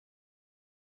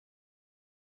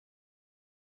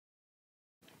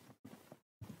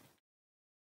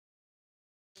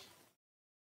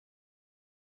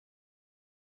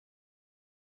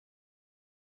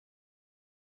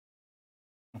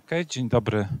Okej, dzień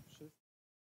dobry.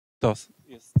 To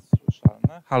jest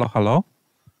słyszalne. Halo, halo.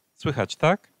 Słychać,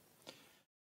 tak?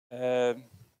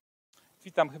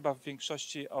 Witam chyba w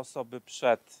większości osoby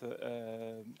przed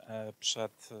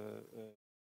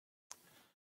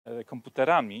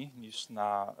komputerami niż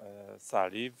na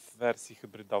sali w wersji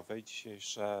hybrydowej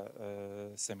dzisiejsze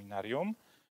seminarium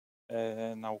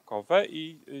naukowe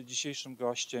i dzisiejszym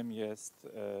gościem jest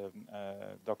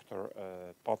dr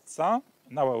Pozza.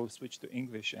 Now I will switch to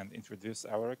English and introduce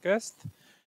our guest.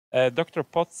 Dr.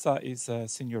 Pozza is a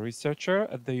senior researcher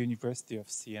at the University of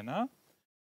Siena.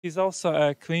 He's also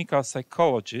a clinical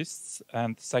psychologist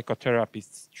and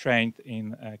psychotherapist trained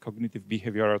in cognitive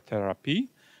behavioral therapy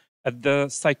at the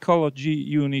psychology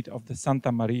unit of the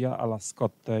Santa Maria alla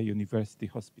Scotte University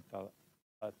Hospital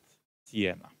at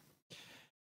Siena.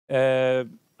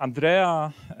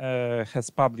 Andrea has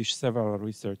published several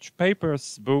research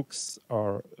papers, books,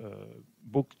 or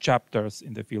book chapters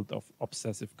in the field of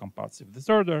obsessive-compulsive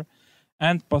disorder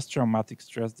and post-traumatic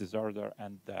stress disorder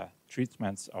and the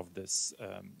treatments of these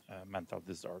mental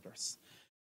disorders.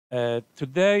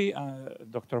 Today,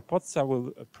 Dr. Pozza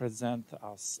will present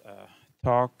us a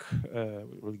talk,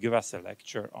 will give us a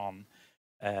lecture on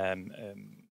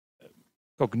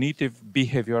cognitive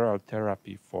behavioral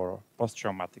therapy for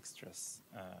post-traumatic stress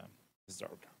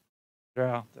disorder.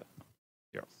 Andrea,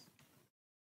 yours.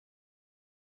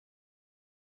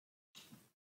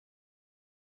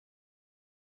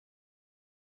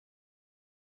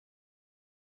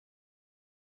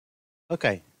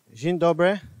 Okay, dzień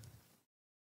dobry.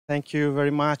 Thank you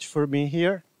very much for being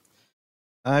here.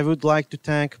 I would like to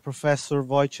thank Professor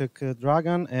Wojciech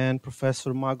Dragan and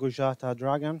Professor Małgorzata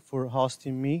Dragan for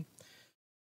hosting me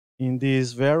in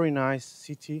this very nice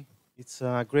city. It's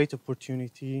a great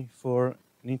opportunity for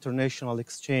an international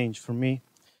exchange for me.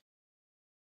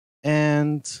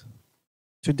 And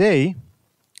today,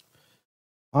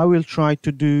 I will try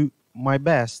to do my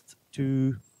best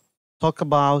to talk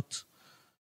about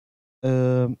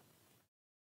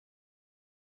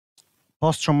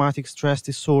post-traumatic stress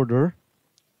disorder.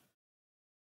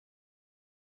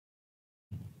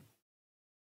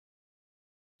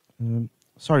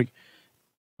 Sorry,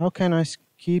 how can I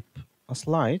skip a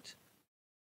slide?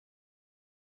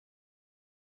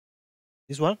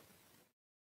 This one?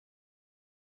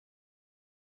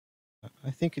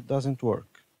 I think it doesn't work.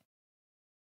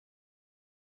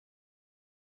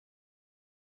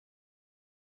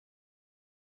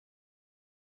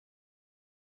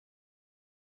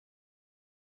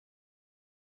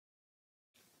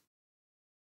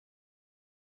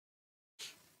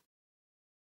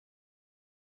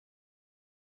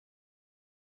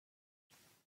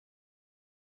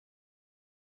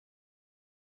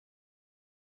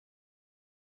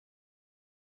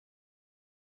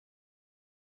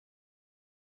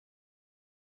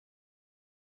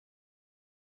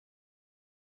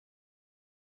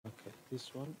 Okay,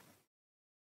 this one.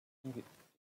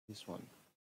 This one.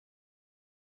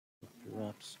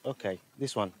 Perhaps. Okay,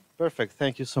 this one. Perfect.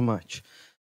 Thank you so much.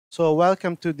 So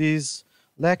welcome to this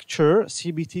lecture,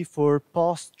 CBT for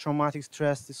post-traumatic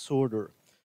stress disorder.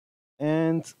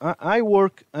 And I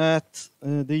work at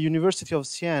the University of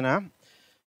Siena.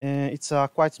 It's a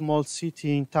quite small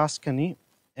city in Tuscany.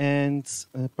 And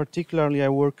particularly I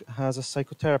work as a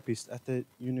psychotherapist at the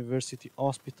university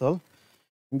hospital.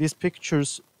 In these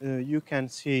pictures, you can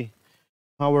see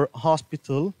our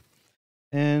hospital.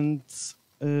 And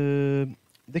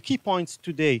the key points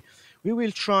today, we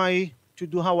will try to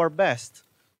do our best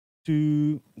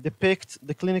to depict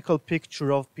the clinical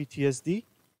picture of PTSD,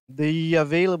 the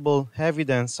available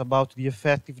evidence about the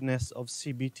effectiveness of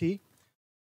CBT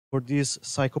for this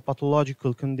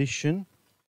psychopathological condition.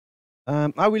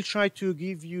 I will try to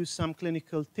give you some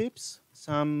clinical tips,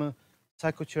 some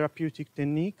psychotherapeutic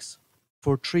techniques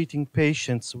for treating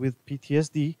patients with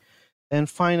PTSD. And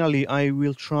finally, I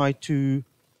will try to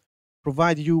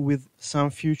provide you with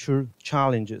some future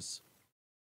challenges.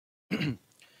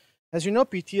 As you know,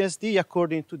 PTSD,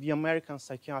 according to the American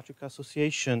Psychiatric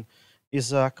Association,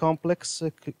 is a complex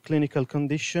clinical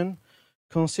condition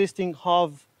consisting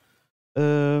of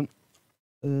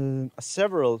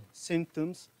several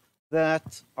symptoms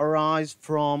that arise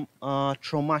from a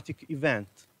traumatic event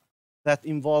that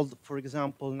involved, for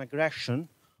example, an aggression,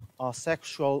 a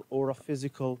sexual or a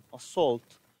physical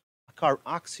assault, a car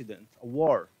accident, a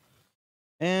war.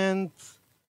 And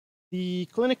the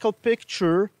clinical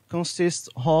picture consists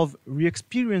of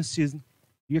re-experiencing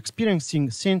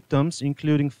symptoms,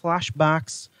 including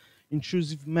flashbacks,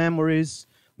 intrusive memories,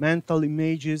 mental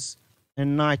images,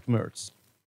 and nightmares,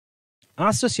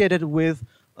 associated with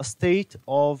a state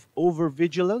of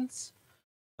overvigilance,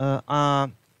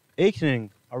 a heightened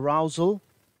arousal,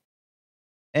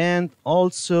 and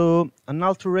also an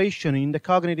alteration in the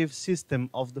cognitive system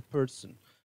of the person.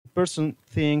 The person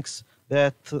thinks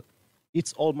that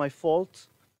it's all my fault.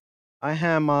 I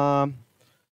am a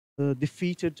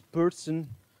defeated person.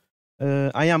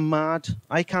 I am mad.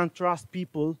 I can't trust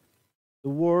people. The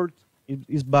world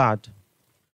is bad.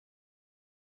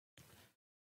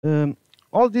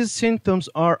 All these symptoms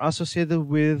are associated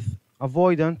with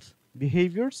avoidant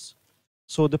behaviors.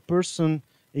 So the person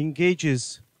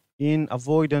engages in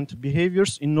avoidant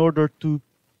behaviors in order to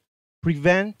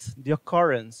prevent the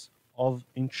occurrence of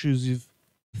intrusive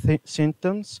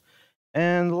symptoms.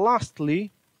 And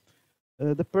lastly,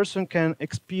 the person can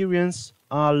experience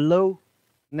a low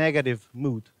negative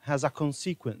mood as a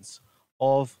consequence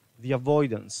of the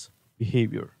avoidance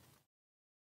behavior.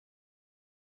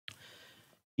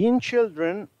 In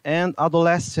children and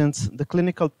adolescents, the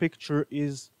clinical picture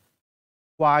is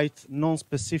quite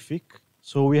non-specific.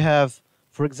 So we have,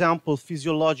 for example,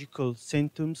 physiological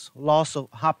symptoms, loss of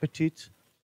appetite,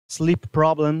 sleep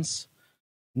problems,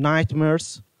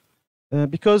 nightmares,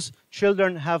 because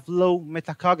children have low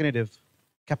metacognitive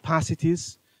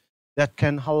capacities that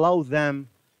can allow them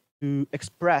to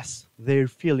express their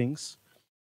feelings.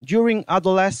 During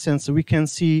adolescence, we can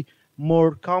see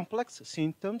more complex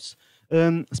symptoms,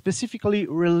 specifically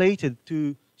related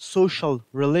to social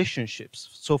relationships.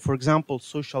 So, for example,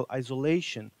 social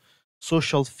isolation,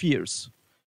 social fears,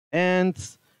 and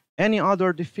any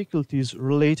other difficulties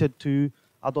related to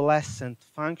adolescent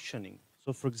functioning.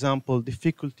 So, for example,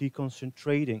 difficulty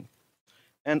concentrating,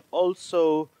 and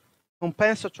also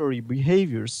compensatory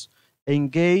behaviors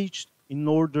engaged in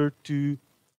order to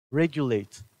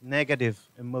regulate negative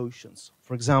emotions,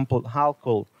 for example,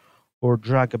 alcohol or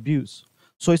drug abuse.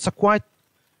 So it's a quite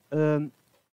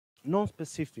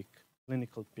non-specific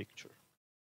clinical picture.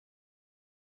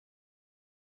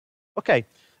 Okay,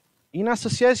 in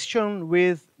association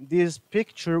with this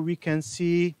picture, we can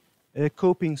see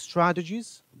coping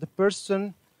strategies. The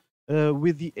person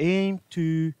with the aim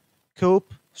to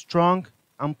cope strong,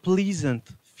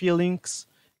 unpleasant feelings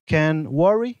can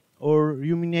worry or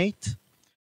ruminate.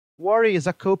 Worry is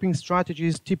a coping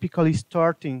strategy, typically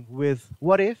starting with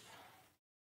what if,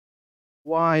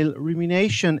 while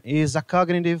rumination is a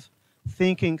cognitive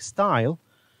thinking style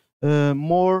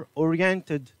more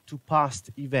oriented to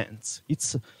past events.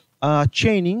 It's a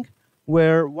chaining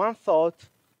where one thought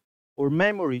or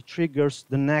memory triggers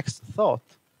the next thought,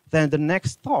 then the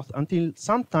next thought, until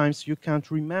sometimes you can't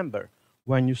remember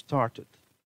when you started.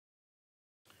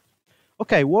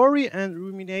 Okay, worry and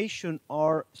rumination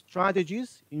are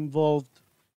strategies involved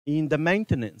in the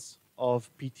maintenance of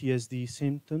PTSD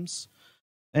symptoms,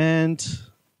 and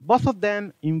both of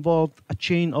them involve a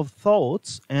chain of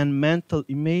thoughts and mental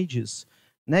images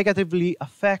negatively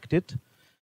affected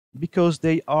because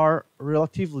they are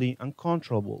relatively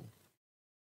uncontrollable.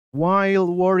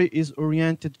 While worry is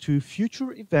oriented to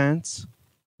future events,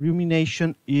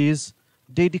 rumination is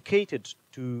dedicated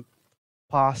to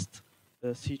past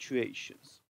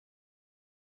situations.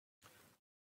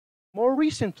 More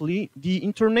recently, the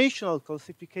International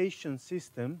Classification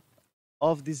System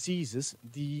of Diseases,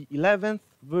 the 11th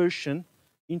version,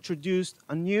 introduced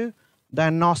a new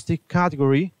diagnostic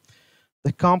category,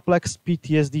 the complex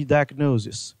PTSD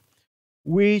diagnosis,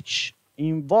 which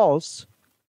involves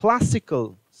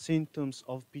classical symptoms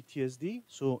of PTSD,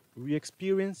 so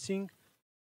re-experiencing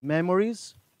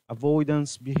memories,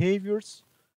 avoidance behaviors,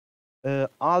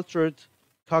 altered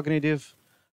cognitive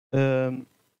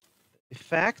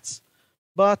effects.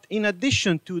 But in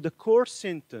addition to the core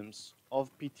symptoms of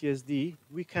PTSD,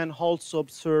 we can also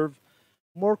observe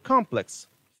more complex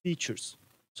features.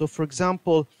 So, for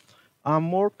example, a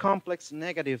more complex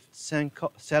negative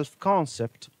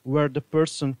self-concept where the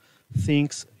person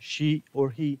thinks she or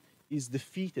he is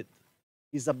defeated,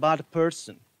 is a bad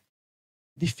person.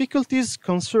 Difficulties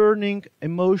concerning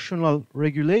emotional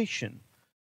regulation,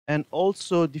 and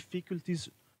also difficulties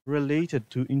related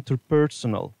to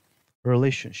interpersonal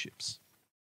relationships.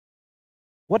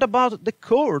 What about the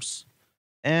course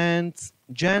and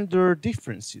gender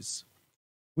differences?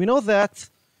 We know that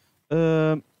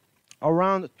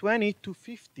around 20 to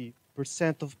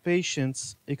 50% of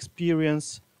patients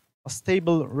experience a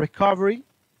stable recovery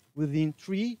within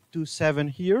 3 to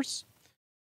 7 years,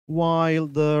 while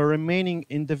the remaining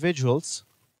individuals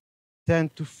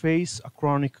tend to face a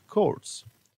chronic course.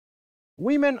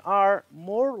 Women are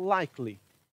more likely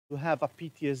to have a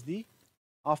PTSD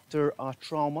after a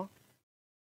trauma,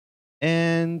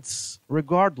 and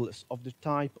regardless of the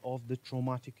type of the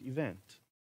traumatic event.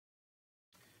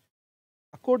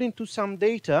 According to some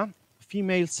data,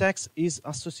 female sex is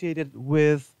associated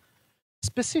with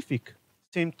specific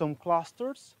symptom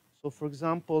clusters. So for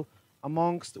example,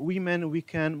 amongst women, we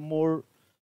can more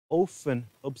often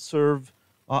observe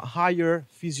higher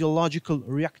physiological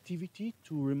reactivity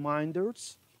to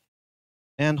reminders,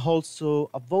 and also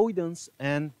avoidance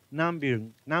and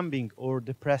numbing or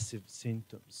depressive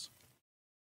symptoms.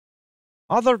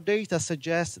 Other data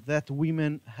suggest that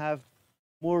women have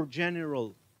more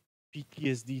general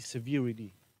PTSD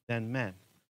severity than men.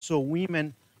 So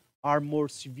women are more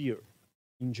severe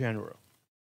in general.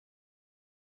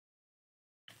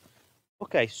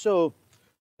 Okay, so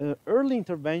early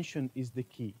intervention is the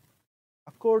key.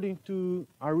 According to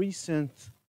a recent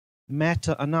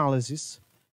meta-analysis,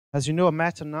 as you know, a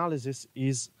meta-analysis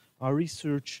is a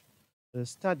research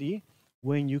study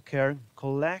when you can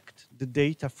collect the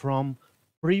data from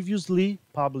previously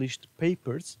published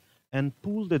papers and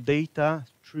pool the data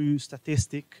through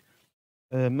statistic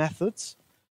methods.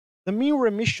 The mean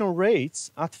remission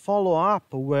rates at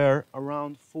follow-up were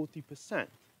around 40%.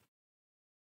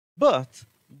 But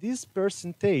this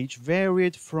percentage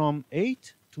varied from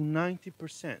 8 to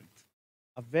 90%,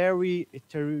 a very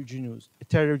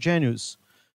heterogeneous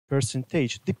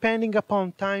percentage, depending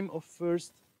upon time of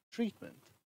first treatment.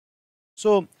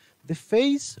 So the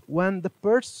phase when the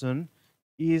person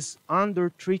is under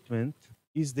treatment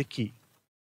is the key.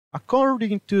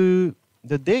 According to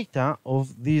the data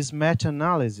of this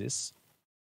meta-analysis,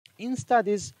 in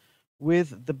studies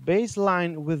with the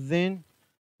baseline within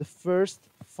the first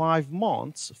 5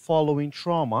 months following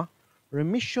trauma,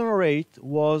 remission rate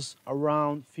was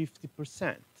around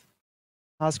 50%,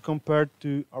 as compared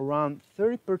to around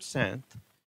 30%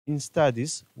 in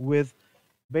studies with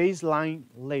baseline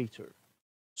later.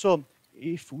 So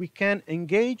if we can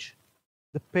engage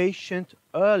the patient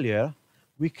earlier,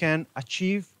 we can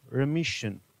achieve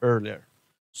remission earlier.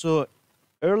 So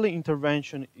early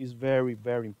intervention is very,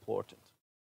 very important.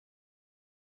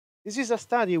 This is a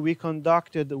study we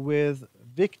conducted with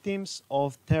victims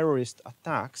of terrorist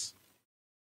attacks.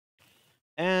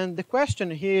 And the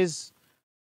question is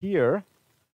here,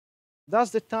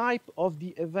 does the type of the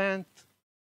event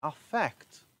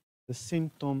affect the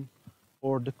symptom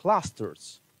or the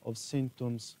clusters of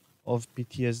symptoms of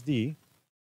PTSD?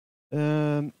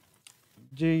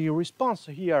 The response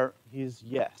here is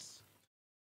yes,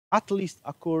 at least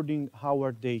according to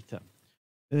our data.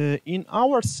 In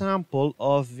our sample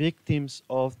of victims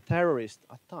of terrorist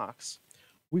attacks,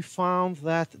 we found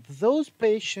that those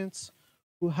patients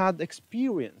who had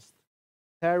experienced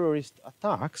terrorist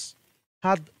attacks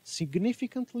had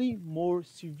significantly more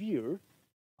severe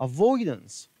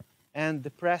avoidance and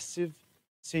depressive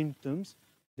symptoms,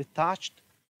 detached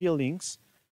feelings,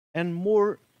 and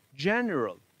more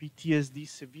general PTSD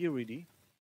severity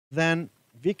than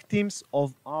victims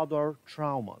of other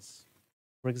traumas.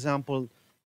 For example,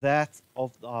 that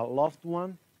of a loved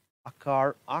one, a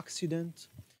car accident.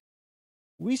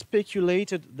 We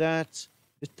speculated that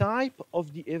the type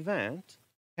of the event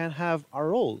can have a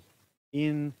role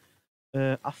in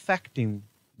affecting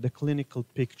the clinical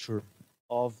picture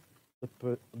of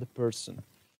the person.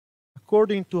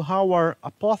 According to our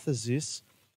hypothesis,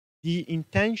 the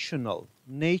intentional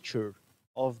nature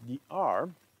of the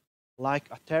harm, like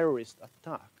a terrorist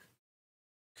attack,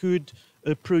 could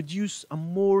produce a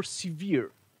more severe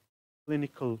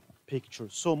clinical picture,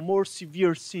 so more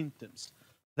severe symptoms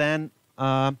than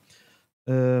a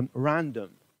random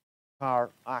car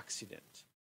accident.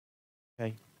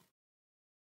 Okay.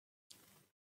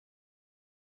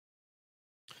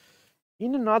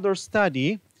 In another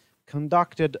study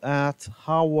conducted at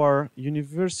our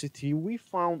university, we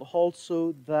found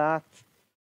also that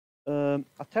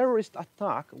a terrorist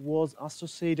attack was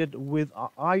associated with a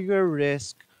higher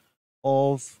risk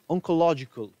of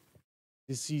oncological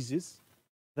diseases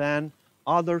than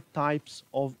other types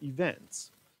of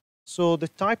events. So the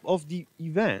type of the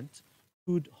event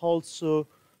could also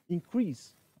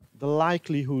increase the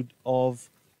likelihood of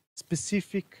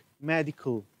specific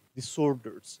medical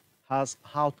disorders as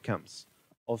outcomes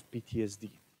of PTSD.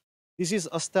 This is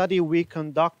a study we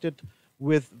conducted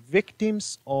with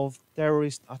victims of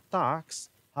terrorist attacks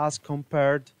as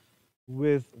compared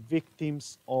with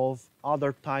victims of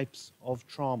other types of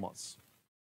traumas.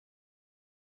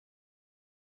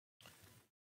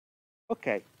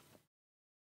 Okay.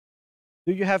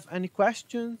 Do you have any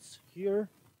questions here?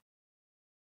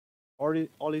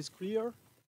 All is clear?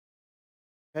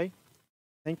 Okay.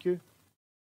 Thank you.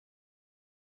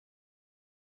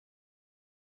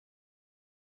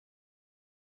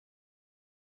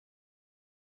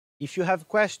 If you have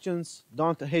questions,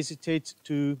 don't hesitate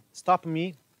to stop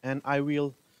me and I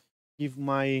will give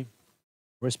my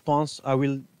response. I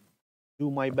will do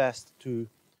my best to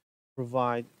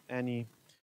provide any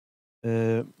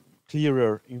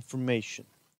clearer information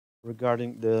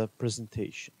regarding the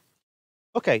presentation.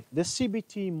 Okay, the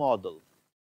CBT model.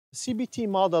 The CBT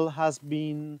model has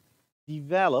been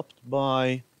developed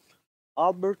by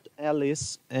Albert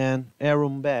Ellis and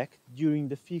Aaron Beck during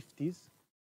the 50s,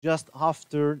 just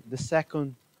after the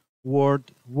Second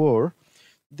World War.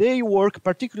 They work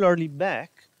particularly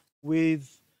back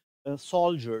with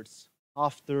soldiers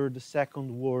after the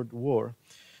Second World War.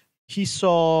 He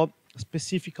saw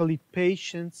specifically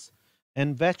patients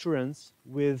and veterans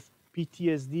with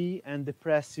PTSD and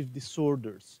depressive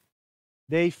disorders.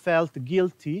 They felt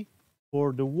guilty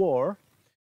for the war,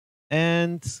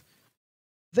 and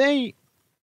they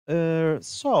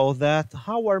saw that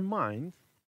our mind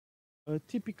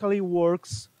typically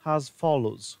works as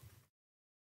follows.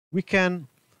 We can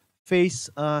face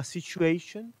a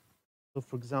situation, so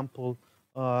for example,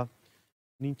 an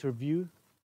interview,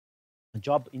 a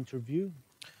job interview,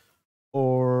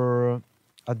 or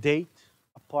a date,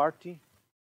 a party,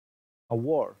 a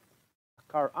war,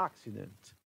 a car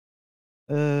accident.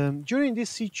 During this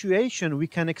situation, we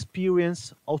can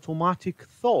experience automatic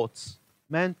thoughts,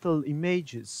 mental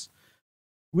images,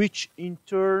 which in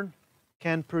turn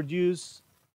can produce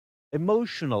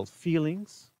emotional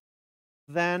feelings.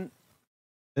 Then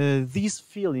these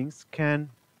feelings can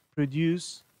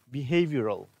produce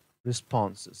behavioral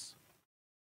responses.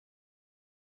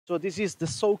 So this is the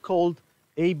so-called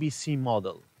ABC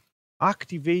model: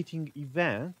 activating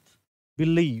event,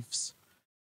 beliefs,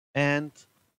 and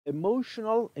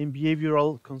emotional and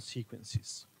behavioral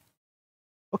consequences.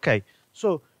 Okay,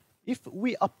 so if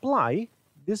we apply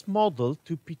this model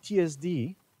to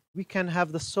PTSD, we can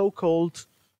have the so-called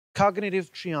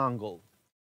cognitive triangle.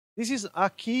 This is a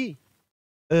key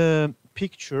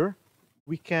picture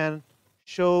we can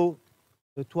show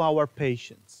to our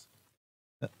patients.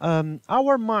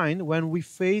 Our mind, when we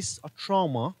face a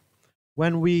trauma,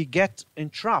 when we get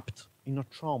entrapped in a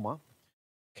trauma,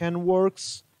 can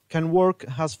work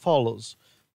as follows: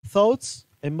 thoughts,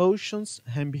 emotions,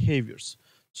 and behaviors.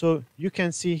 So you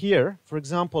can see here, for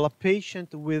example, a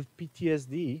patient with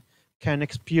PTSD can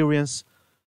experience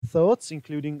thoughts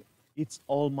including "it's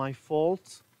all my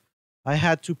fault," "I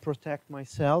had to protect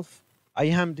myself," "I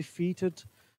am defeated,"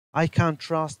 "I can't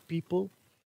trust people."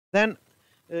 Then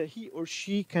he or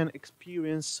she can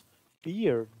experience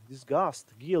fear,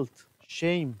 disgust, guilt,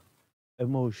 shame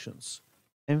emotions.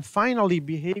 And finally,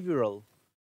 behavioral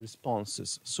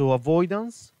responses. So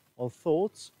avoidance of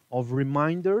thoughts, of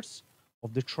reminders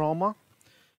of the trauma,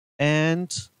 and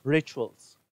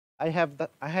rituals. I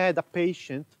had a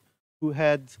patient who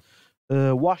had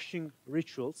washing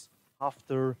rituals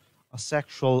after a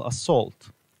sexual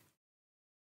assault.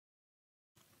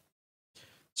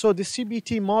 So the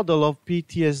CBT model of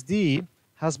PTSD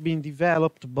has been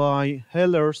developed by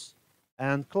Hellers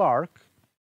and Clark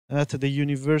at the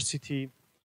University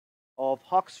of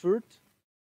Oxford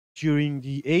during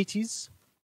the 80s.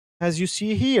 As you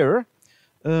see here,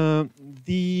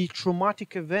 the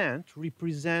traumatic event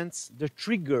represents the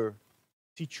trigger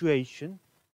situation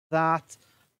that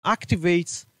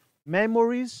activates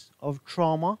memories of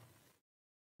trauma,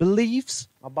 beliefs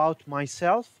about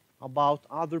myself, about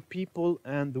other people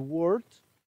and the world,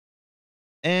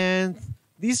 and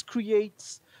this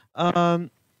creates a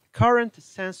current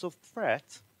sense of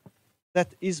threat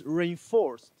that is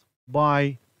reinforced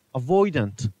by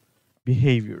avoidant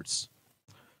behaviors.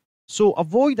 So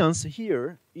avoidance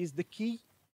here is the key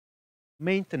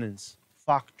maintenance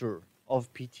factor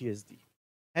of PTSD.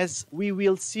 As we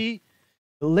will see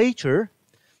later,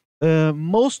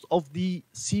 most of the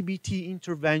CBT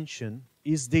intervention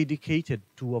is dedicated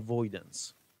to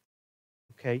avoidance.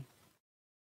 Okay?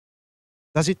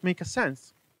 Does it make a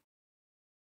sense?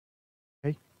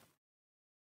 Okay.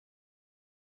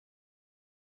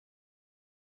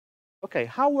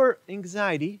 Okay, our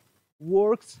anxiety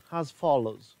works as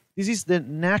follows. This is the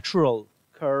natural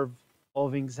curve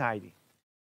of anxiety.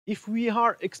 If we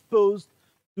are exposed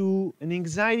to an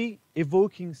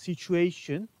anxiety-evoking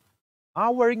situation,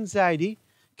 our anxiety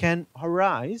can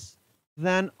arise,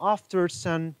 then after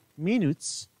some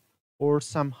minutes or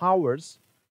some hours,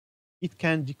 it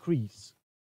can decrease.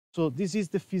 So this is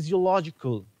the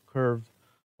physiological curve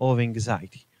of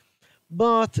anxiety.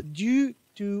 But due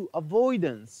to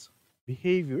avoidance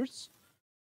behaviors,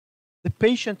 the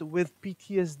patient with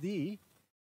PTSD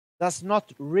does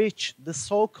not reach the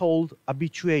so-called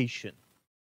habituation,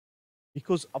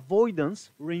 because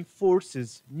avoidance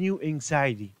reinforces new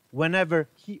anxiety whenever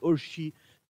he or she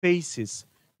faces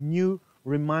new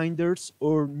reminders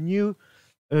or new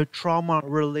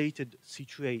trauma-related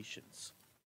situations.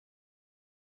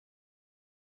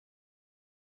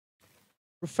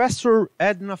 Professor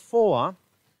Edna Foa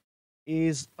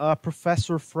is a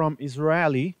professor from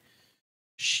Israeli.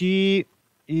 She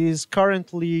is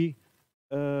currently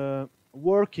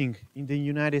working in the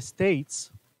United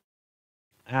States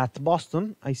at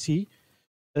Boston, I see.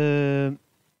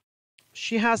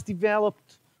 She has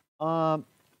developed a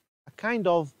kind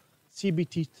of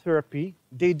CBT therapy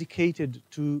dedicated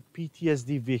to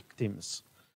PTSD victims,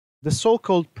 the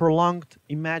so-called prolonged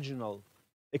imaginal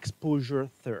exposure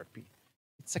therapy.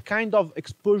 It's a kind of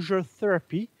exposure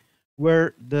therapy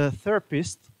where the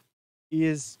therapist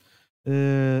is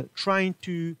trying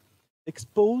to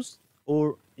expose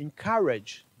or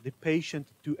encourage the patient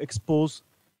to expose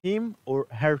him or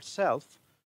herself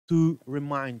to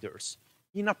reminders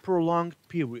in a prolonged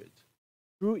period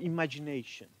through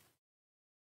imagination.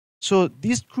 So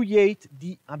this creates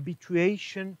the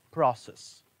habituation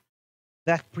process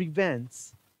that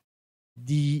prevents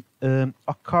the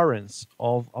occurrence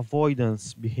of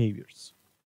avoidance behaviors.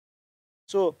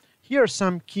 So here are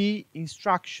some key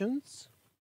instructions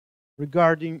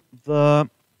regarding the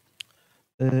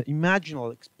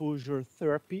imaginal exposure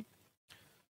therapy.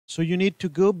 So you need to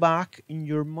go back in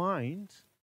your mind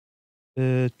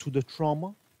to the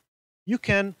trauma. You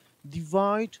can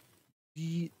divide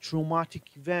the traumatic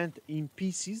event in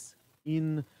pieces,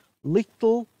 in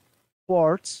little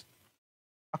parts,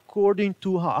 according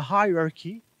to a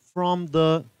hierarchy from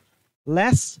the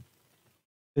less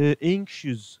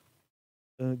anxious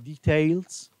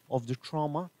details of the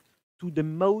trauma to the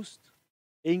most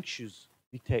anxious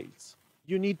details.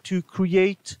 You need to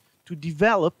create, to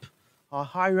develop a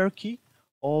hierarchy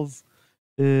of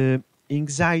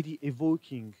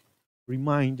anxiety-evoking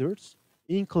reminders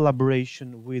in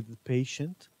collaboration with the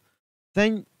patient.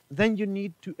 Then you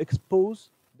need to expose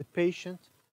the patient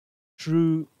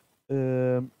through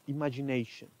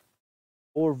imagination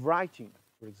or writing,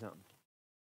 for example.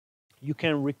 You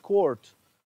can record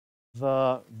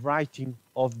the writing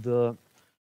of the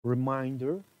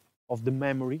reminder, of the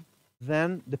memory.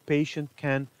 Then the patient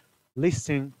can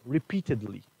listen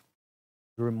repeatedly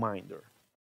the reminder.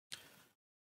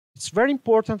 It's very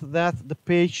important that the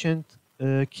patient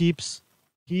keeps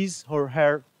his or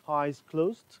her eyes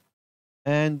closed,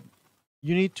 and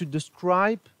you need to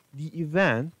describe the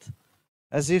event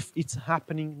as if it's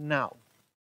happening now.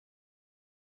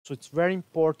 So it's very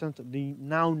important, the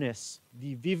nowness,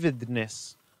 the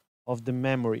vividness of the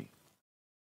memory.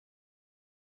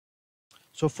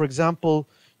 So for example,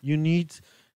 you need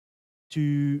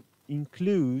to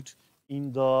include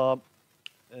in the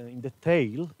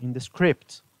tale, in the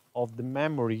script of the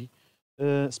memory,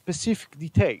 specific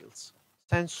details,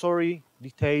 sensory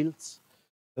details,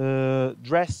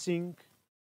 dressing,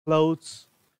 clothes,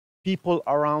 people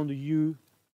around you,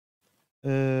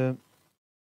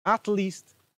 at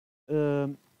least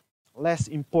less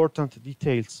important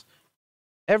details.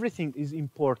 Everything is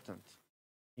important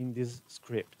in this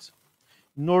script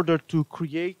in order to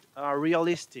create a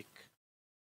realistic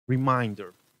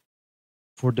reminder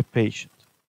for the patient.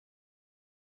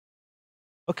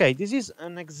 Okay, this is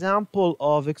an example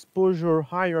of exposure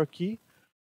hierarchy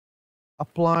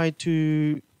applied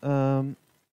to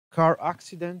car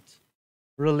accident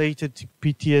related to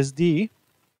PTSD,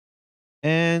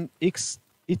 and it's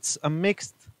a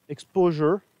mixed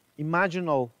exposure,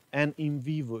 imaginal and in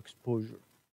vivo exposure.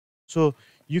 So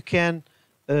you can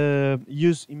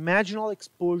use imaginal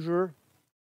exposure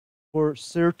for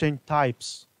certain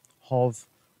types of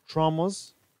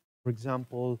traumas, for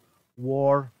example,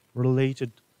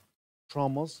 war-related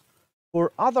traumas.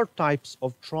 For other types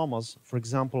of traumas, for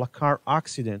example, a car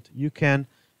accident, you can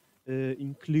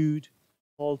include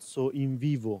also in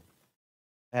vivo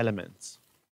elements.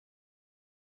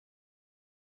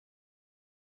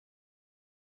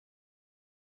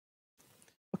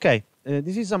 Okay,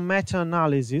 this is a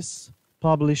meta-analysis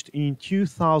published in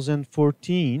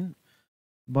 2014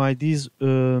 by this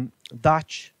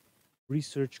Dutch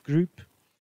research group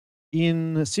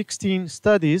in 16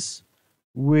 studies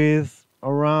with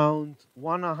around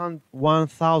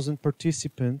 1,000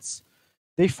 participants.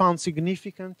 They found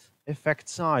significant effect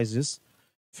sizes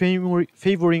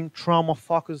favoring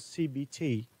trauma-focused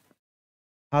CBT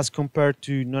as compared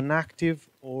to non-active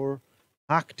or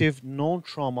active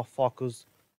non-trauma-focused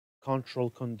control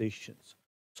conditions.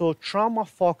 So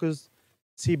trauma-focused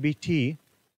CBT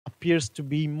appears to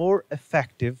be more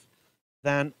effective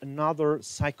than another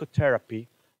psychotherapy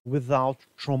without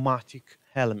traumatic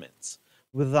elements,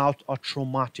 without a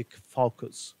traumatic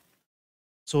focus.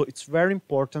 So it's very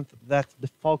important that the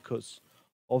focus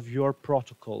of your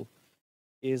protocol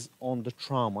is on the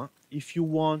trauma if you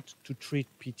want to treat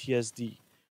PTSD.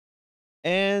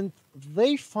 And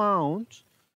they found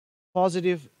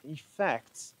positive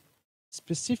effects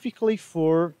specifically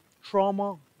for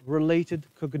trauma-related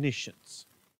cognitions.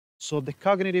 So the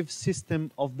cognitive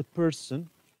system of the person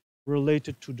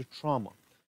related to the trauma.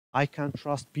 I can't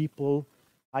trust people,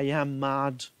 I am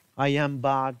mad, I am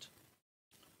bad,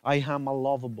 I am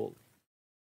unlovable.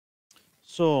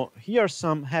 So here's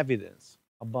some evidence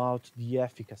about the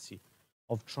efficacy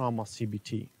of trauma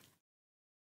CBT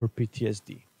for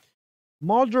PTSD.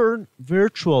 Modern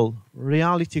virtual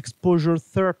reality exposure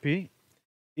therapy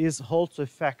is also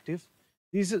effective.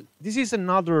 This is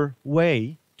another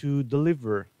way to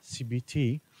deliver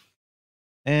CBT,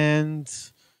 and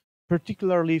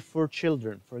particularly for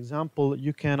children. For example,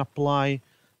 you can apply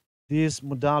this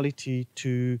modality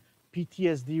to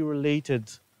PTSD related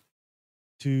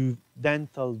to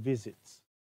dental visits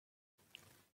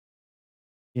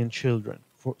in children.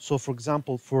 So, for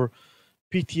example, for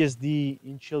PTSD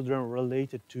in children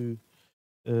related to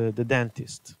the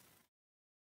dentist.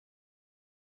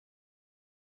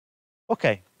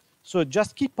 Okay, so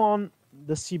just keep on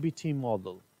the CBT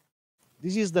model.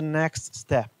 This is the next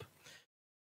step.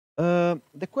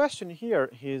 The question here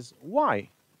is why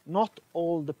not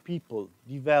all the people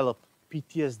develop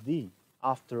PTSD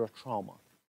after a trauma?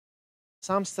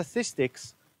 Some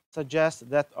statistics suggest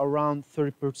that around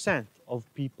 30%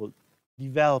 of people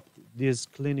developed this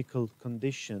clinical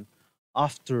condition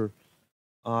after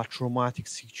a traumatic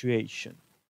situation.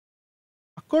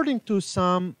 According to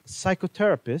some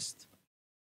psychotherapists,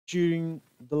 during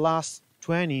the last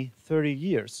 20, 30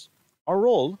 years, a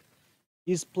role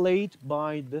is played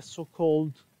by the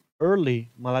so-called early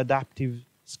maladaptive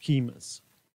schemas.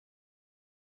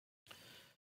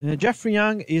 Jeffrey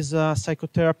Young is a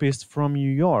psychotherapist from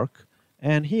New York,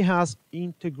 and he has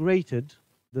integrated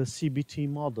the CBT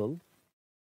model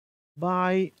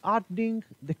by adding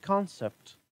the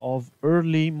concept of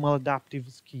early maladaptive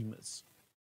schemas.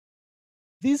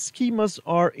 These schemas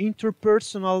are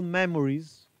interpersonal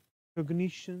memories,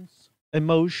 cognitions,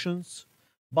 emotions,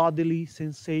 bodily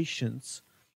sensations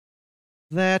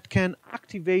that can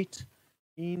activate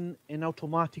in an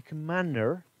automatic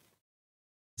manner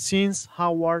since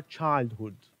our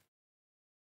childhood,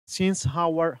 since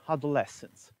our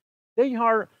adolescence. They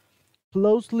are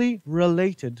closely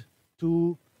related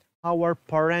to our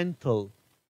parental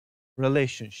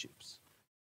relationships.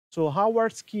 So our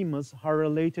schemas are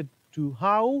related to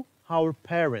how our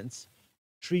parents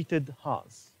treated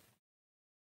us.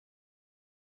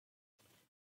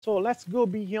 So let's go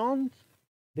beyond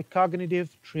the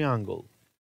cognitive triangle.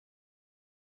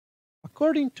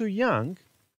 According to Young,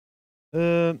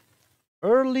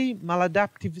 early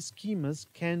maladaptive schemas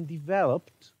can develop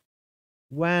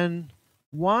when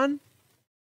one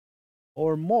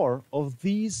or more of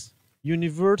these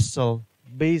universal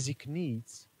basic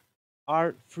needs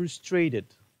are frustrated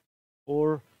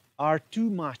or are too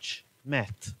much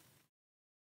met.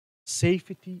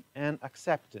 Safety and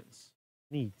acceptance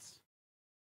needs,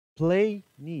 play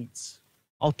needs,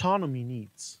 autonomy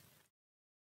needs.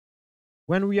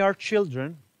 When we are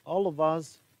children, all of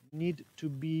us need to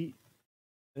be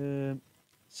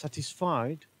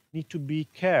satisfied, need to be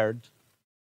cared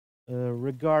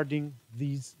regarding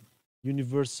these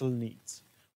universal needs.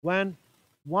 When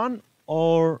one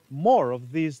or more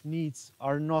of these needs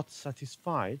are not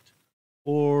satisfied,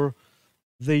 or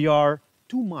they are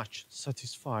too much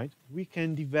satisfied, we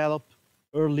can develop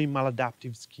early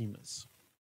maladaptive schemas.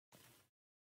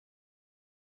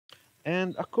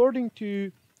 And according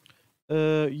to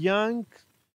Young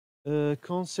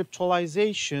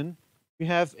conceptualization, we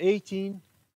have 18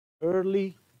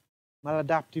 early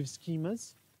maladaptive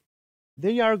schemas.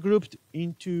 They are grouped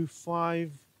into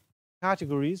 5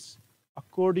 categories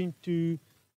according to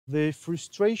the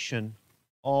frustration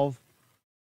of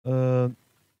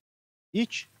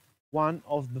each one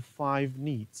of the 5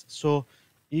 needs. So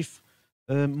if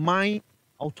my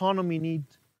autonomy need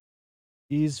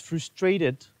is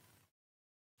frustrated,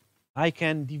 I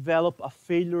can develop a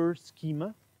failure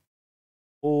schema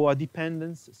or a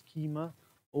dependence schema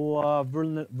or a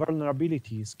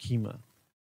vulnerability schema.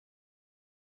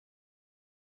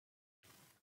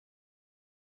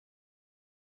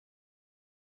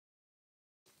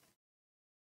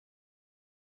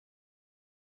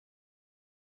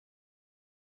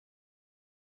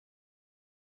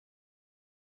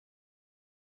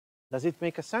 Does it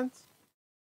make a sense?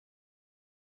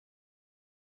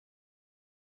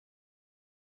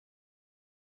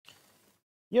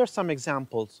 Here are some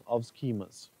examples of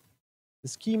schemas. The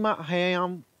schema I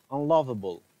am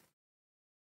unlovable.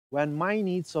 When my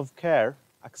needs of care,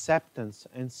 acceptance,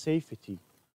 and safety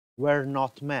were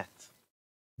not met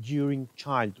during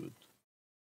childhood.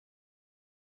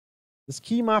 The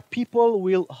schema, people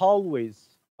will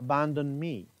always abandon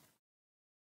me.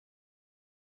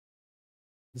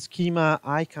 The schema,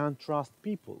 I can't trust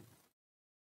people.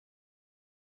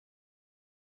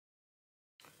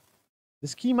 The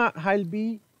schema, I'll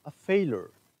be a failure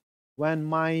when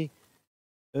my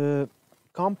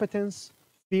competence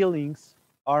feelings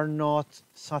are not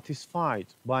satisfied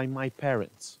by my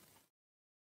parents.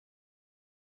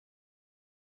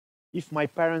 If my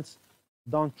parents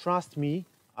don't trust me,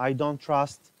 I don't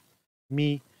trust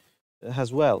me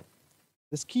as well.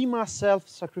 The schema,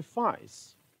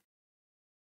 self-sacrifice.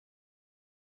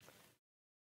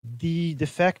 The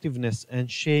defectiveness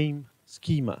and shame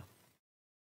schema.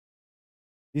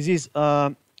 This is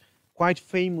a quite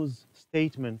famous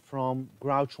statement from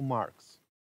Groucho Marx.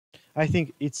 I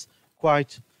think it's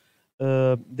quite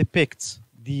depicts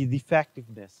the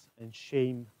defectiveness and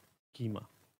shame schema.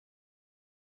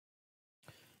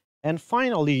 And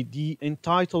finally, the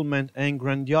entitlement and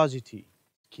grandiosity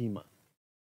schema.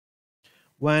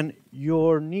 When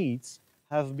your needs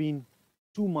have been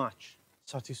too much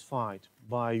satisfied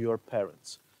by your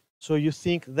parents. So you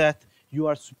think that you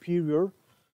are superior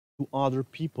to other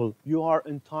people. You are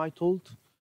entitled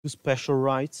to special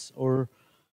rights, or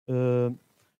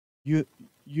you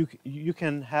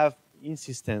can have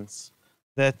insistence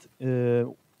that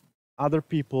other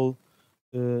people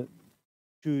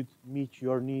should meet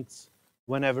your needs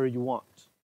whenever you want.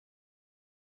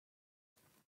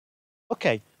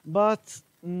 Okay, but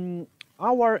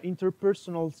our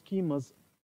interpersonal schemas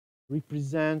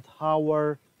represent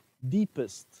our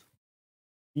deepest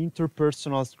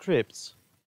interpersonal scripts.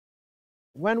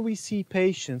 When we see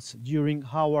patients during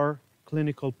our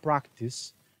clinical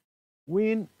practice,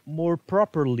 we more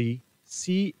properly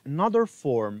see another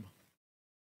form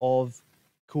of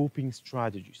coping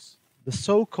strategies, the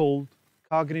so-called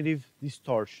cognitive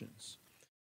distortions.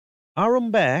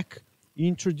 Aaron Beck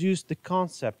introduced the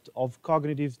concept of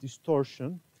cognitive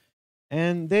distortion,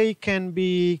 and they can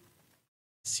be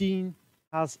seen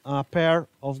as a pair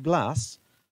of glass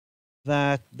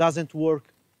that doesn't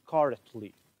work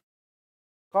correctly.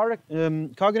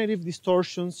 Cognitive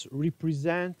distortions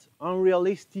represent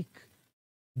unrealistic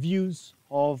views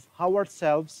of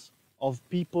ourselves, of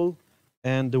people,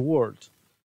 and the world.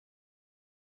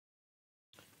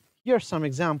 Here are some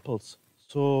examples.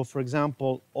 So, for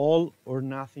example, all or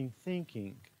nothing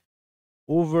thinking,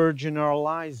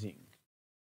 overgeneralizing,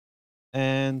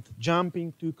 and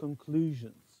jumping to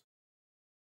conclusions.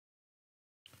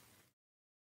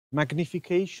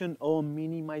 Magnification or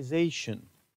minimization,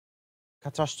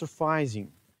 catastrophizing.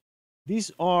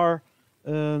 These are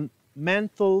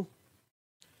mental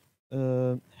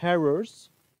errors,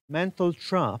 mental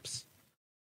traps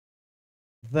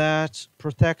that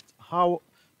protect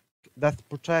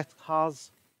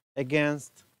us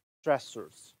against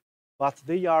stressors, but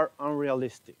they are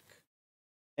unrealistic,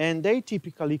 and they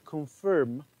typically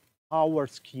confirm our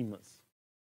schemas.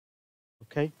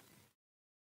 Okay.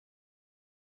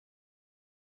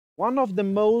 One of the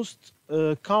most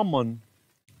common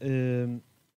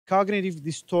cognitive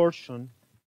distortion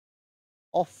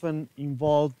often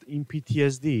involved in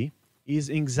PTSD is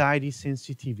anxiety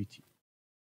sensitivity.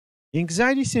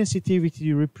 Anxiety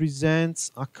sensitivity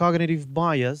represents a cognitive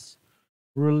bias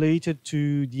related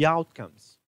to the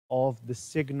outcomes of the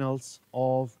signals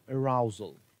of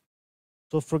arousal.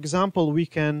 So, for example, we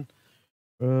can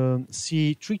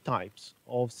see three types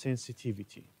of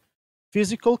sensitivity.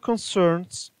 Physical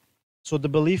concerns, so the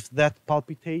belief that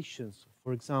palpitations,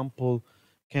 for example,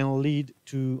 can lead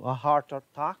to a heart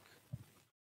attack.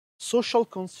 Social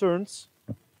concerns,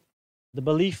 the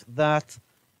belief that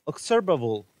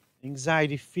observable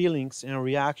anxiety feelings and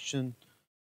reaction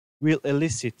will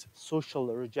elicit social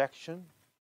rejection.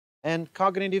 And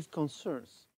cognitive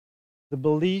concerns, the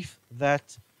belief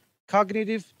that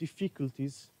cognitive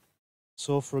difficulties,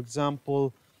 so for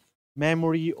example,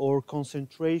 memory or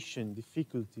concentration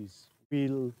difficulties,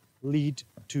 will lead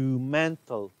to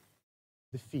mental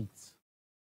defeats.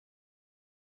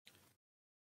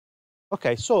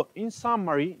 Okay, so in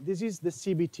summary, this is the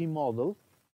CBT model.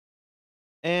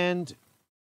 And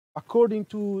according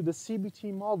to the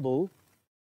CBT model,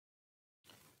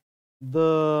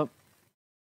 the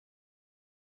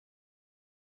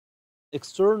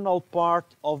external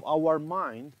part of our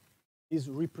mind is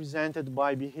represented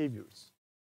by behaviors.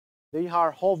 They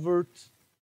are overt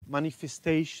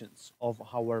manifestations of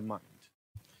our mind.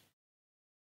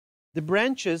 The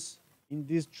branches in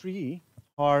this tree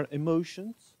are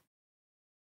emotions.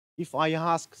 If I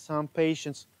ask some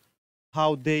patients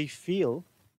how they feel,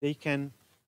 they can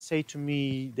say to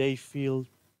me they feel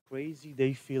crazy,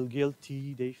 they feel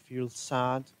guilty, they feel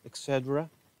sad, etc.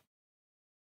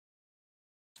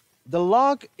 the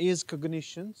log is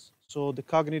cognitions, so the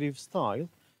cognitive style,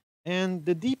 and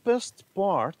the deepest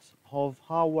part of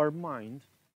our mind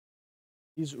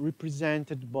is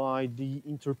represented by the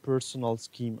interpersonal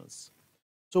schemas.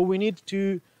 So we need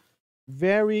to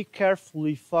very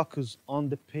carefully focus on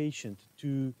the patient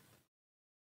to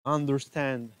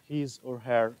understand his or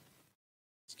her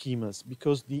schemas,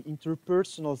 because the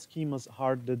interpersonal schemas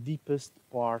are the deepest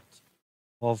part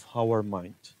of our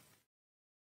mind.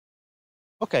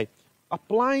 Okay,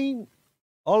 applying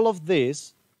all of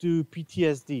this to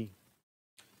PTSD,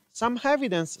 some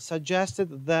evidence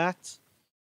suggested that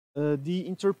the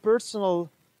interpersonal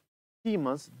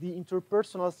schemas, the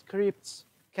interpersonal scripts,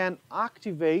 can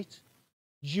activate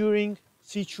during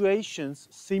situations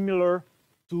similar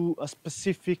to a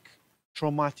specific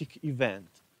traumatic event.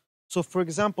 So, for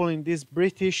example, in this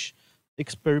British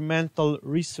experimental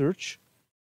research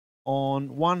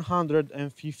on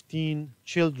 115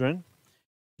 children,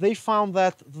 they found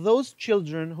that those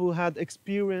children who had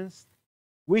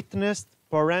witnessed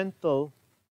parental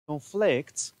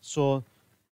conflicts, so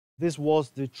this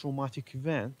was the traumatic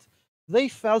event, they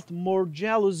felt more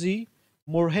jealousy,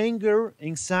 more anger,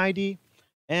 anxiety,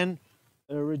 and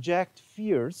reject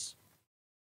fears,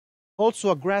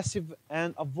 also aggressive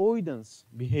and avoidance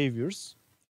behaviors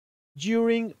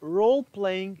during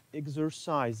role-playing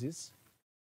exercises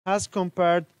as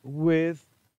compared with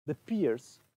the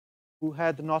peers who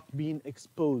had not been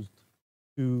exposed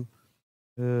to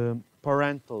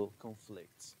parental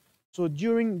conflicts. So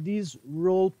during these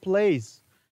role plays,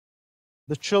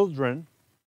 the children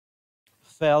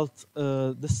felt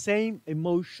the same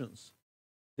emotions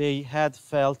they had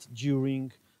felt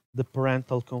during the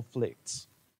parental conflicts.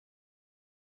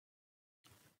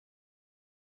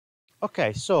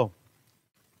 Okay, so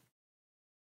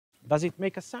does it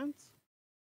make a sense?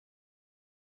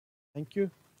 Thank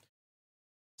you.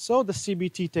 So the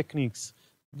CBT techniques.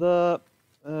 The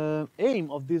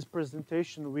aim of this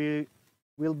presentation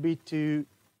will be to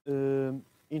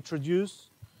introduce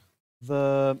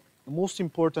the most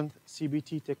important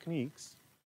CBT techniques,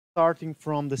 starting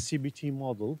from the CBT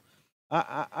model.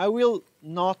 I will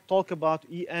not talk about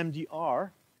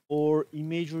EMDR or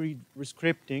imagery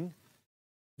rescripting.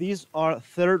 These are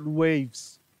third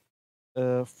waves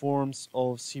forms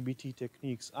of CBT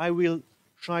techniques. I will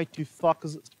try to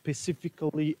focus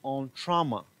specifically on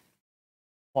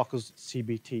trauma-focused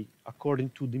CBT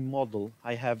according to the model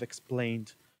I have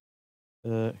explained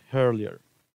earlier.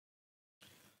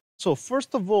 So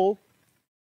first of all,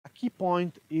 a key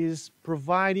point is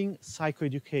providing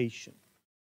psychoeducation.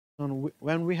 So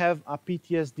when we have a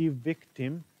PTSD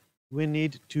victim, we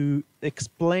need to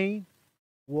explain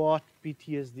what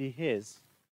PTSD is,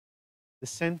 the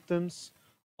symptoms,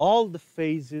 all the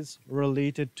phases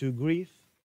related to grief,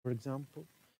 for example,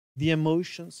 the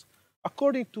emotions,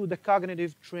 according to the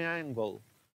cognitive triangle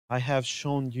I have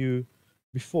shown you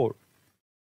before.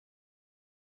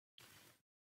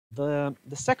 The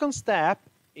second step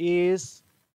is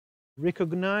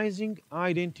recognizing,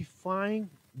 identifying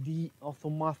the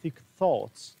automatic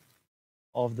thoughts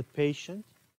of the patient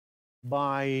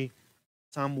by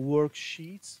some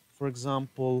worksheets, for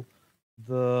example,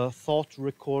 the thought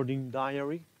recording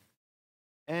diary.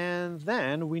 And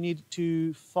then we need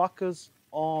to focus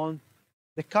on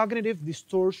the cognitive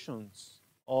distortions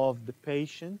of the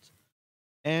patient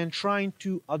and trying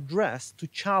to address, to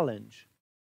challenge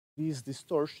these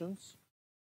distortions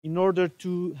in order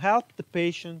to help the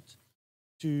patient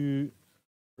to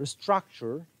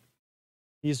restructure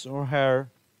his or her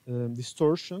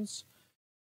distortions.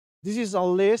 This is a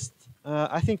list,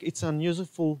 I think it's an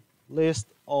useful list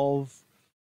of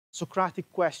Socratic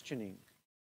questioning.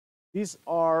 These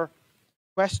are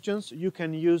questions you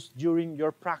can use during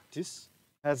your practice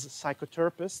as a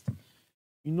psychotherapist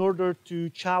in order to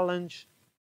challenge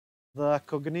the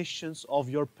cognitions of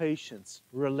your patients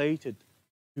related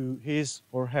to his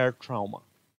or her trauma.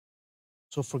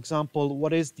 So, for example,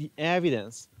 what is the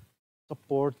evidence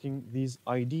supporting this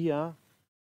idea?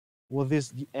 What is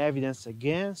the evidence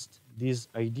against this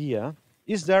idea?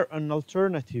 Is there an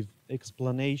alternative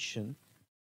explanation?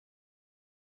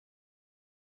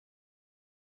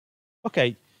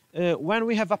 Okay, when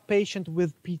we have a patient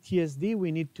with PTSD,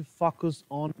 we need to focus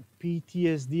on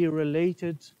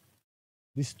PTSD-related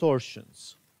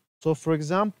distortions. So, for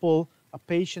example, a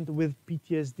patient with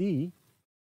PTSD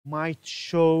might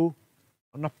show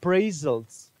an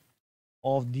appraisals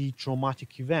of the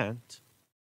traumatic event.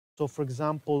 So, for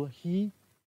example, he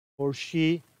or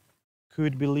she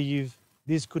could believe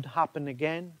this could happen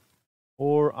again,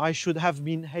 or I should have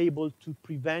been able to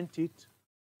prevent it,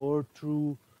 or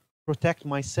to protect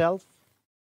myself.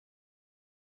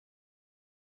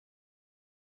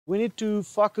 We need to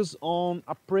focus on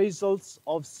appraisals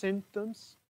of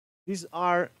symptoms. These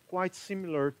are quite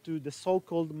similar to the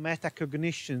so-called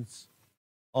metacognitions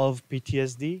of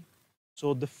PTSD.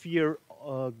 So the fear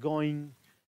going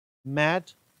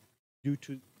mad due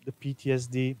to the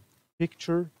PTSD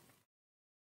picture.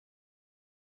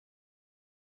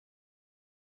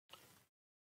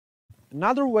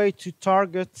 Another way to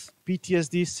target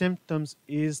PTSD symptoms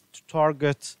is to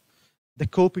target the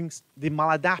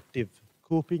maladaptive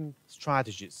coping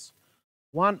strategies.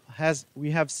 One, as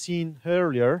we have seen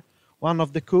earlier, one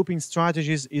of the coping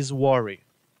strategies is worry.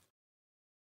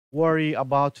 Worry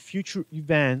about future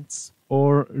events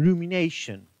or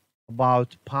rumination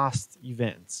about past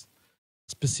events,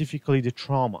 specifically the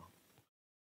trauma.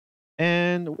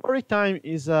 And worry time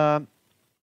is a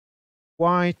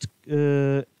quite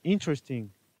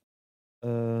interesting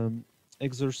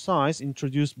exercise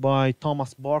introduced by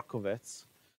Thomas Barkovets.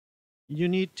 You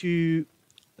need to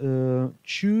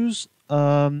choose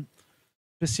a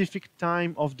specific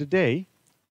time of the day,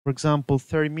 for example,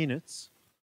 30 minutes,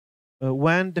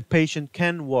 when the patient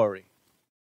can worry.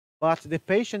 But the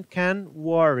patient can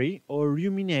worry or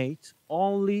ruminate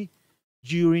only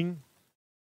during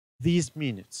these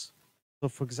minutes. So,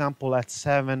 for example, at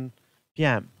 7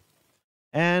 p.m.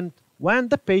 And when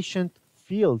the patient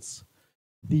feels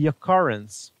the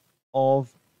occurrence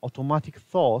of automatic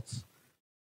thoughts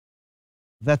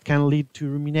that can lead to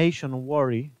rumination or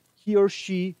worry, he or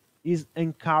she is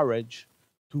encouraged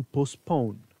to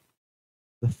postpone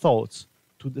the thoughts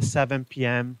to the 7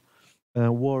 p.m.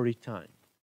 Worry time.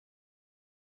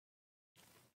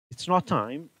 It's not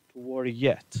time to worry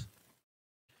yet,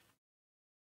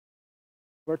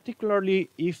 particularly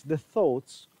if the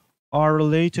thoughts are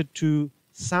related to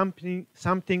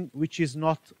something which is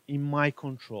not in my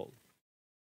control.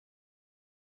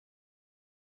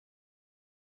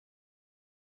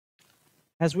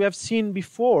 As we have seen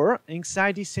before,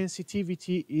 anxiety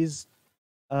sensitivity is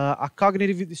a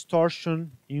cognitive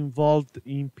distortion involved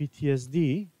in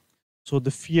PTSD, so the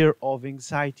fear of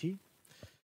anxiety.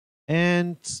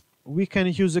 And we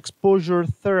can use exposure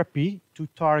therapy to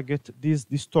target this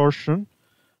distortion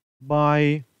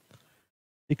by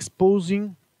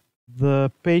exposing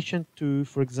the patient to,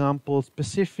 for example,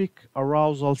 specific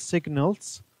arousal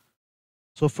signals.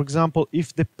 So, for example,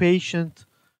 if the patient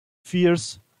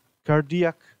fears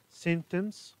cardiac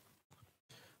symptoms,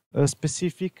 a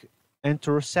specific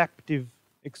interoceptive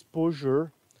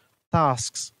exposure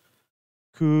tasks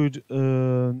could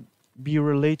be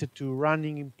related to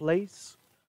running in place,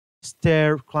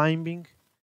 stair climbing,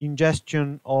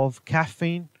 ingestion of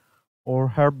caffeine or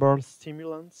herbal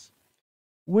stimulants,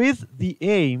 with the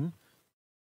aim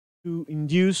to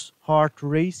induce heart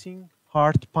racing,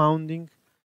 heart pounding,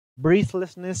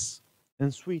 breathlessness,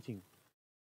 and sweating.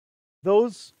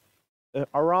 Those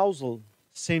arousal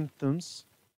symptoms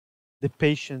the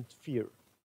patient fear.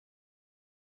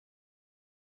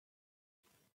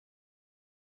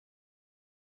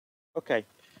 Okay.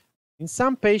 In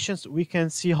some patients, we can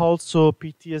see also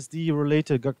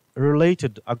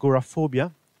PTSD-related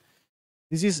agoraphobia.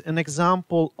 This is an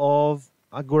example of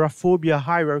agoraphobia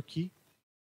hierarchy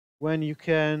when you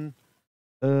can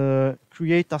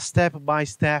create a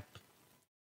step-by-step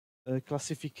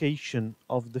classification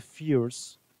of the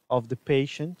fears of the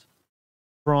patient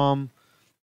from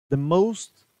the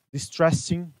most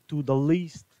distressing to the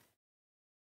least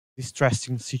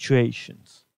distressing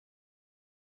situations.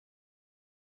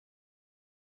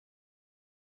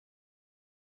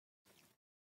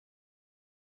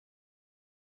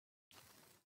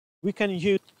 We can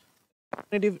use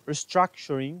cognitive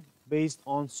restructuring based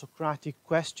on Socratic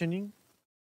questioning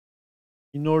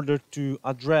in order to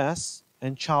address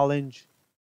and challenge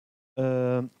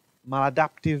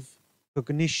maladaptive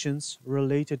cognitions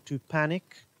related to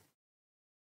panic.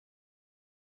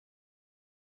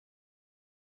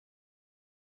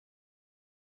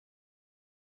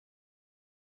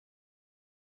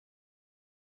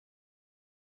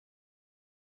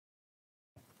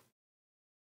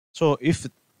 So if,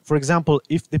 for example,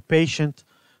 if the patient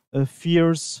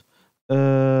fears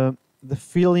the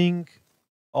feeling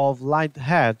of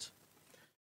lighthead,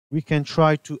 we can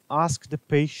try to ask the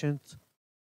patient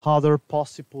other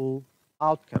possible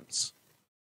outcomes.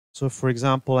 So, for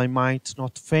example, I might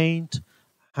not faint.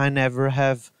 I never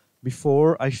have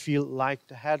before. I feel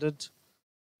lightheaded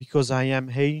because I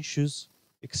am anxious,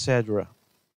 etc.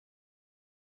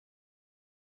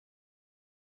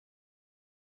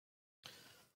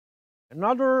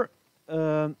 Another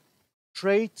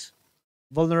trait,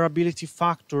 vulnerability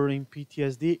factor in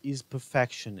PTSD is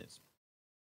perfectionism.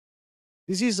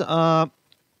 This is a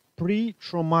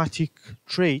pre-traumatic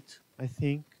trait, I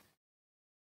think,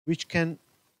 which can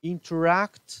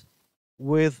interact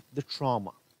with the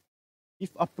trauma.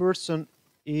 If a person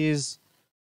is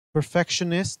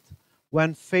perfectionist,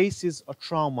 when faces a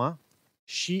trauma,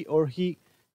 she or he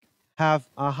have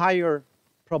a higher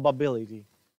probability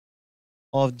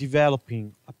of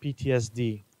developing a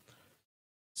PTSD.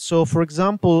 So, for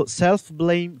example,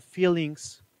 self-blame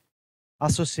feelings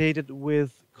associated with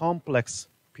complex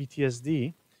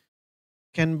PTSD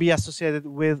can be associated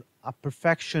with a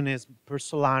perfectionist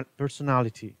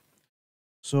personality.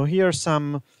 So here are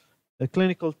some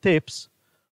clinical tips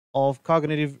of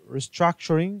cognitive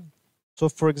restructuring. So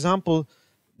for example,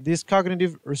 this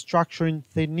cognitive restructuring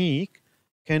technique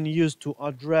can be used to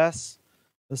address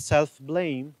the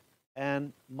self-blame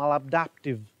and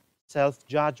maladaptive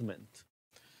self-judgment.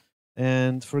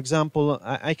 And for example,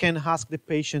 I can ask the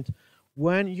patient,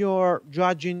 when you're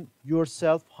judging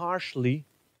yourself harshly,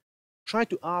 try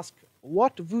to ask,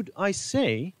 what would I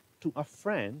say to a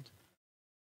friend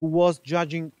who was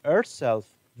judging herself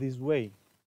this way?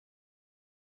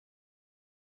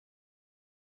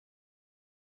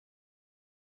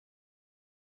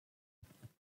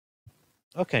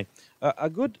 Okay, a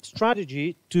good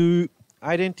strategy to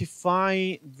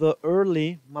identify the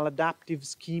early maladaptive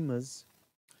schemas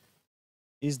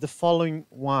is the following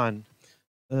one.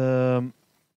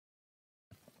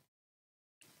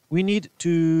 We need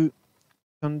to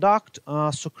conduct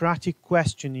a Socratic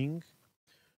questioning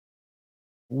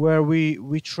where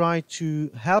we try to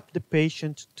help the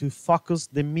patient to focus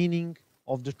the meaning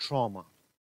of the trauma.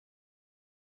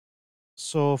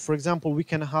 So, for example, we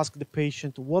can ask the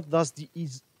patient, what does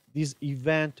this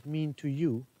event mean to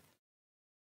you?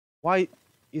 Why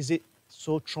is it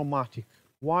so traumatic?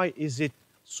 Why is it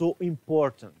so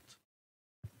important?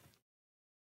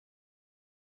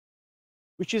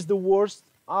 Which is the worst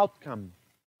outcome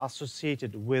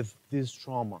associated with this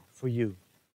trauma for you?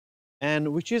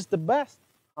 And which is the best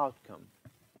outcome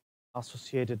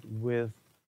associated with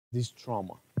this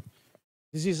trauma?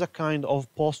 This is a kind of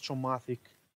post-traumatic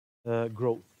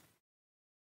growth.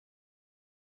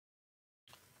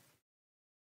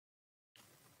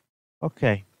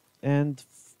 Okay, and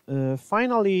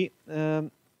finally,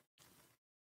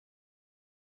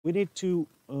 we need to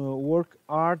work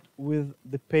hard with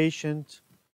the patient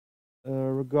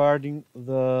regarding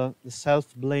the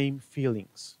self-blame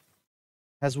feelings.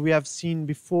 As we have seen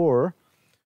before,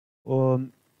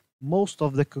 most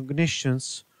of the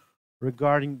cognitions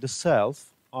regarding the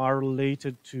self are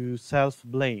related to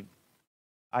self-blame.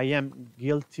 I am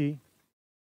guilty,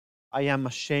 I am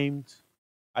ashamed,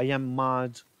 I am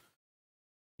mad,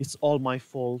 it's all my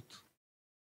fault.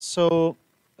 So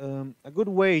a good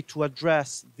way to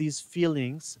address these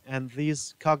feelings and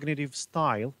this cognitive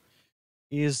style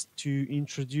is to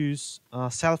introduce a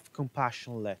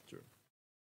self-compassion letter.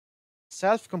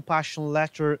 Self-compassion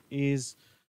letter is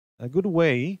a good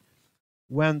way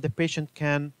when the patient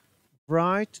can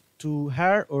write to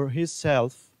her or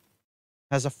himself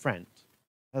as a friend,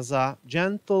 as a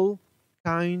gentle,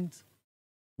 kind,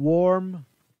 warm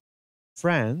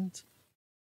friend.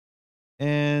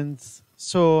 And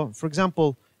so, for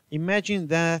example, imagine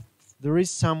that there is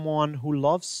someone who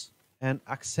loves and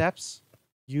accepts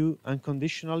you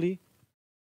unconditionally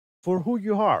for who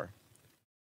you are.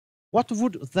 What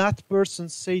would that person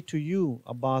say to you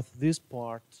about this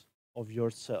part of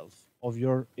yourself, of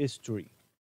your history?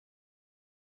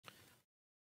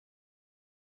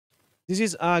 This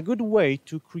is a good way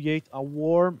to create a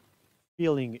warm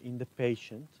feeling in the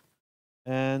patient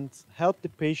and help the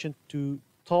patient to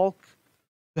talk,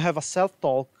 to have a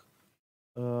self-talk,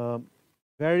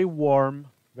 very warm,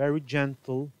 very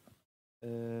gentle,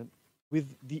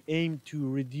 with the aim to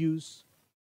reduce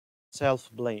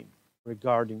self-blame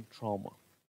regarding trauma.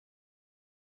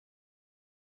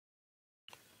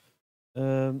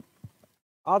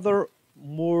 Other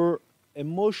more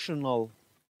emotional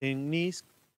techniques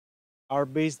are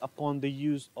based upon the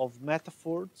use of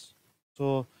metaphors.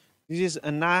 So this is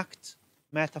an act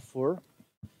metaphor.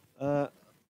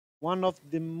 One of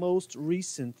the most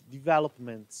recent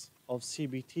developments of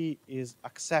CBT is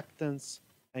acceptance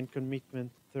and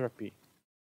commitment therapy.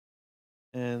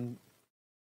 And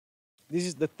this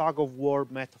is the tug-of-war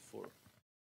metaphor,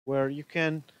 where you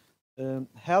can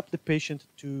help the patient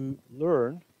to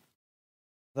learn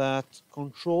that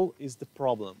control is the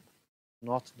problem,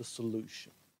 not the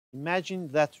solution. Imagine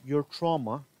that your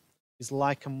trauma is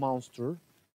like a monster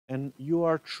and you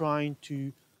are trying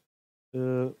to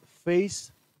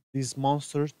face this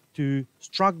monster, to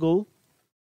struggle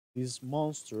this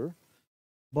monster,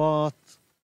 but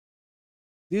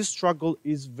this struggle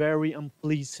is very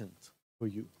unpleasant for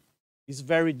you. It's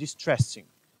very distressing.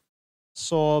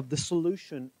 So the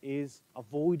solution is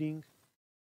avoiding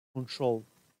control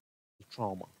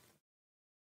trauma.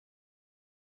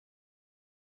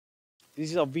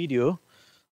 This is a video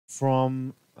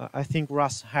from, I think,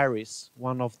 Russ Harris,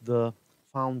 one of the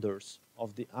founders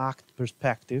of the ACT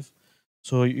perspective.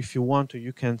 So if you want to,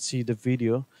 you can see the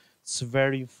video. It's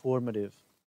very informative.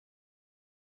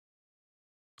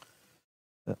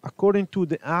 According to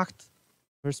the ACT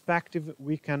perspective,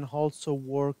 we can also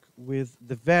work with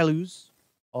the values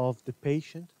of the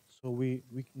patient. So we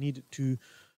need to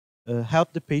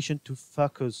help the patient to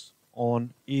focus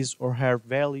on his or her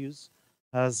values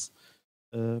as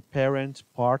parent,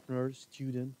 partner,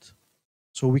 student.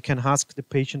 So we can ask the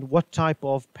patient, what type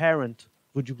of parent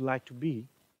would you like to be?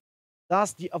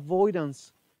 Does the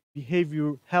avoidance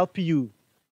behavior help you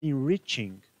in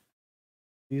reaching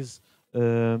this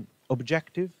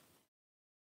objective?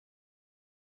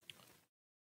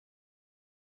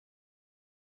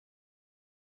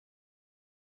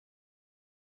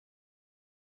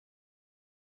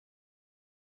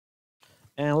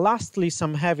 And lastly,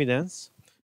 some evidence.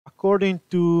 According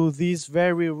to this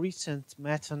very recent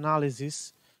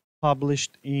meta-analysis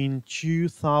published in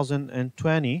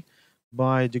 2020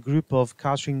 by the group of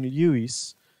Catherine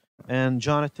Lewis and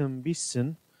Jonathan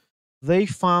Bisson, they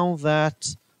found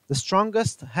that the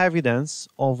strongest evidence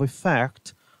of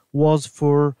effect was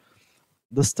for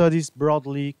the studies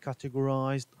broadly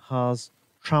categorized as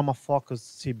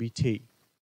trauma-focused CBT.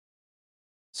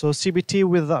 So CBT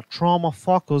with a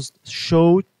trauma-focused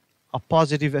showed a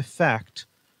positive effect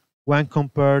when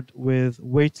compared with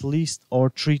wait list or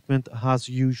treatment as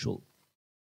usual.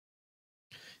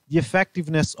 The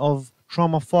effectiveness of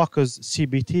trauma-focused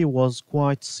CBT was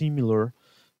quite similar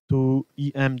to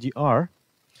EMDR,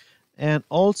 and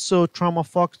also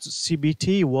trauma-focused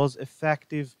CBT was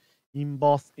effective in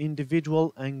both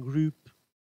individual and group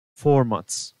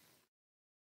formats.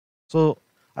 So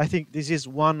I think this is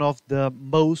one of the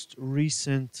most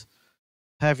recent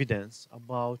evidence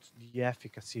about the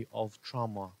efficacy of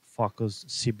trauma-focused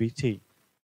CBT.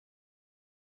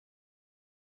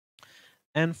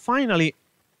 And finally,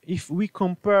 if we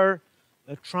compare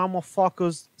a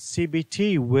trauma-focused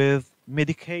CBT with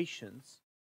medications,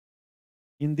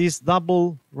 in this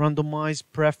double randomized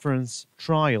preference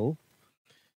trial,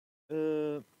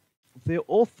 the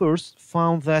authors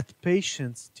found that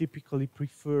patients typically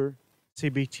prefer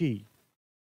CBT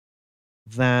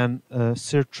than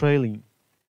sertraline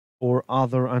or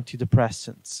other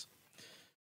antidepressants.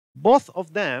 Both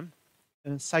of them,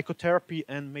 psychotherapy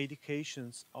and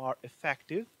medications, are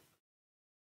effective,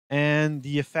 and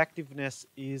the effectiveness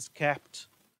is kept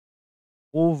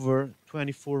over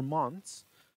 24 months,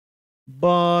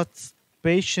 but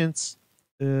patients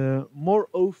more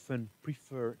often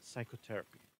prefer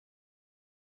psychotherapy.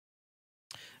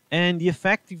 And the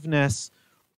effectiveness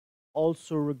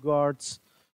also regards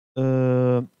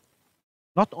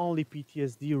not only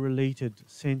PTSD-related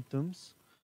symptoms,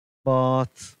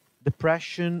 but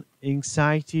depression,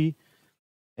 anxiety,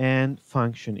 and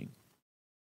functioning.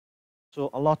 So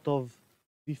a lot of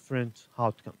different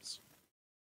outcomes.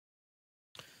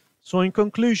 So in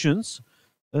conclusions,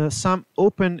 some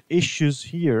open issues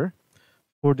here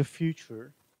for the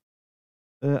future.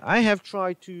 I have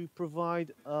tried to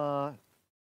provide a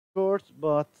short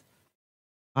but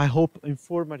I hope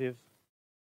informative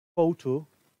photo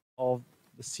of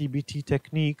the CBT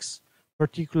techniques,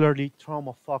 particularly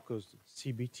trauma-focused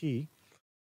CBT.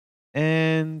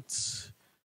 And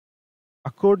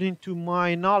according to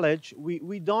my knowledge,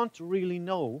 we don't really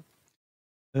know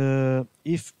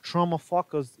if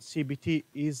trauma-focused CBT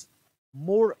is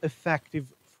more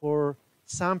effective for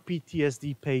some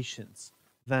PTSD patients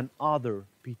than other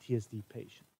PTSD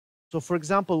patients. So for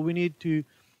example, we need to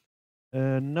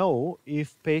know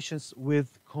if patients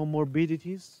with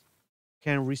comorbidities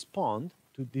can respond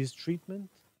to this treatment.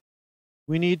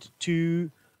 We need to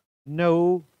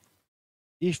know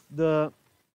if the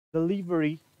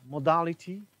delivery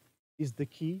modality is the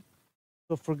key.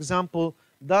 So for example,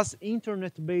 does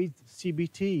internet-based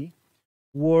CBT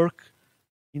work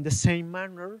in the same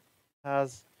manner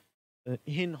as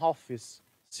in-office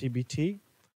CBT?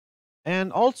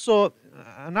 And also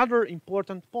another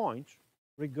important point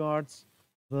regards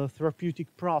the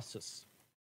therapeutic process.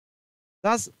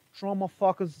 Does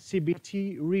trauma-focused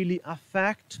CBT really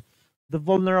affect the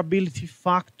vulnerability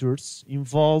factors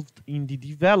involved in the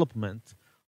development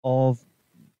of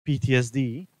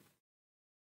PTSD?